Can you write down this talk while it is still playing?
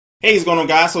Hey, what's going on,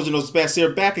 guys? Soldier Knows Best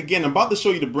here, back again. I'm about to show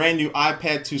you the brand new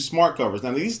iPad 2 smart covers.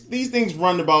 Now, these things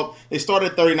run about, they start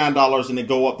at $39 and they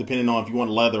go up depending on if you want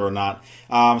leather or not.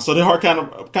 So they are kind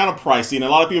of pricey, and a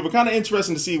lot of people are kind of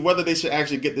interested to see whether they should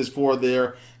actually get this for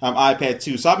their iPad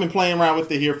 2. So I've been playing around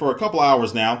with it here for a couple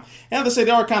hours now, and as I say,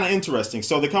 they are kind of interesting.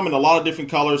 So they come in a lot of different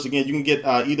colors. Again, you can get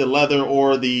either leather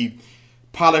or the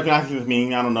product, I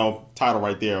don't know, title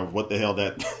right there of what the hell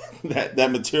that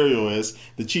that material is.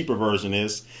 The cheaper version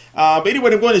is. But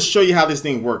anyway, I'm going to show you how this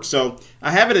thing works. So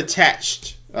I have it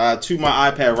attached to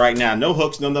my iPad right now. No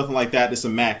hooks, no nothing like that. It's a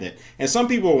magnet. And some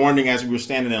people were wondering as we were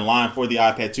standing in line for the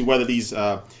iPad 2 whether this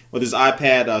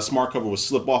iPad smart cover would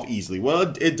slip off easily. Well,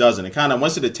 it doesn't. It kind of,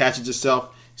 once it attaches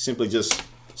itself, simply just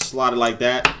slide it like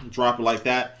that, drop it like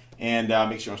that, and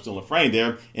make sure I'm still in the frame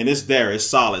there. And it's there. It's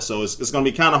solid. So it's going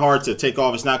to be kind of hard to take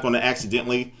off. It's not going to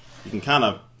accidentally. You can kind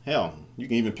of, hell, you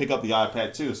can even pick up the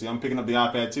iPad 2. See, I'm picking up the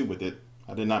iPad 2 with it.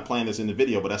 I did not plan this in the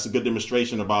video, but that's a good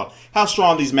demonstration about how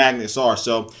strong these magnets are.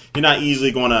 So you're not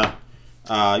easily going to,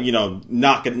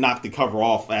 knock the cover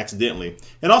off accidentally.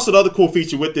 And also the other cool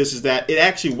feature with this is that it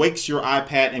actually wakes your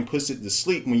iPad and puts it to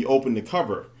sleep when you open the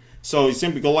cover. So you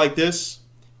simply go like this,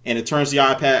 and it turns the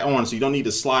iPad on. So you don't need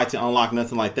to slide to unlock,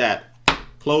 nothing like that.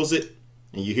 Close it,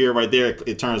 and you hear right there,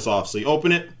 it turns off. So you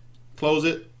open it, close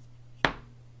it.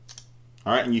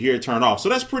 All right, and you hear it turn off. So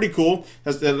that's pretty cool.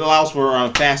 That allows for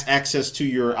fast access to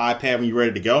your iPad when you're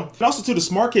ready to go. And also, too, the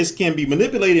smart case can be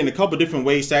manipulated in a couple different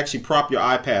ways to actually prop your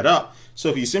iPad up. So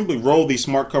if you simply roll the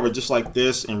smart cover just like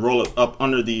this and roll it up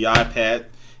under the iPad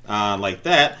like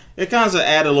that, it kind of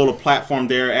add a little platform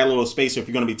there, add a little space. So if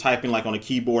you're going to be typing like on a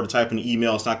keyboard or typing an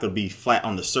email, it's not going to be flat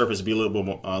on the surface. It'll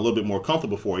be a little bit more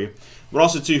comfortable for you. But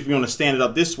also, too, if you want to stand it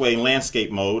up this way in landscape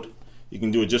mode, you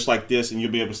can do it just like this, and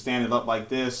you'll be able to stand it up like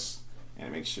this.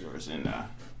 And make sure it's in,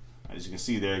 as you can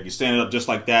see there, you can stand it up just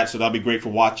like that, so that'll be great for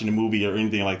watching a movie or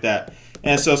anything like that.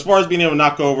 And so as far as being able to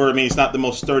knock over, I mean, it's not the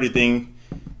most sturdy thing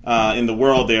in the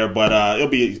world there, but it'll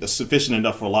be sufficient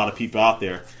enough for a lot of people out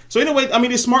there. So anyway, I mean,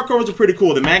 these smart covers are pretty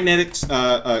cool. The magnetic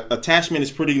attachment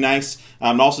is pretty nice.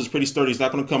 Also, it's pretty sturdy. It's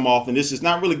not going to come off. And this is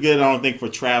not really good, I don't think, for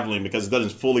traveling because it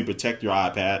doesn't fully protect your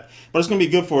iPad. But it's going to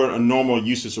be good for a normal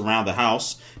usage around the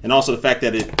house. And also the fact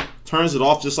that it turns it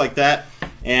off just like that.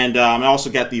 And I also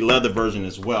got the leather version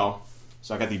as well.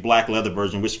 So I got the black leather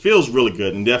version, which feels really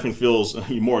good and definitely feels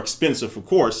more expensive, of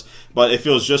course, but it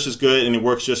feels just as good and it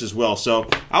works just as well. So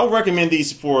I would recommend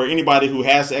these for anybody who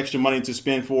has extra money to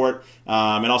spend for it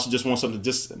and also just wants something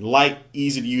just light,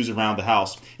 easy to use around the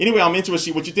house. Anyway, I'm interested to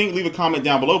see what you think. Leave a comment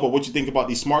down below about what you think about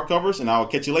these smart covers, and I'll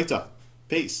catch you later.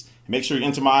 Peace. Make sure you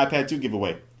enter my iPad 2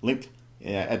 giveaway. Link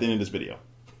at the end of this video.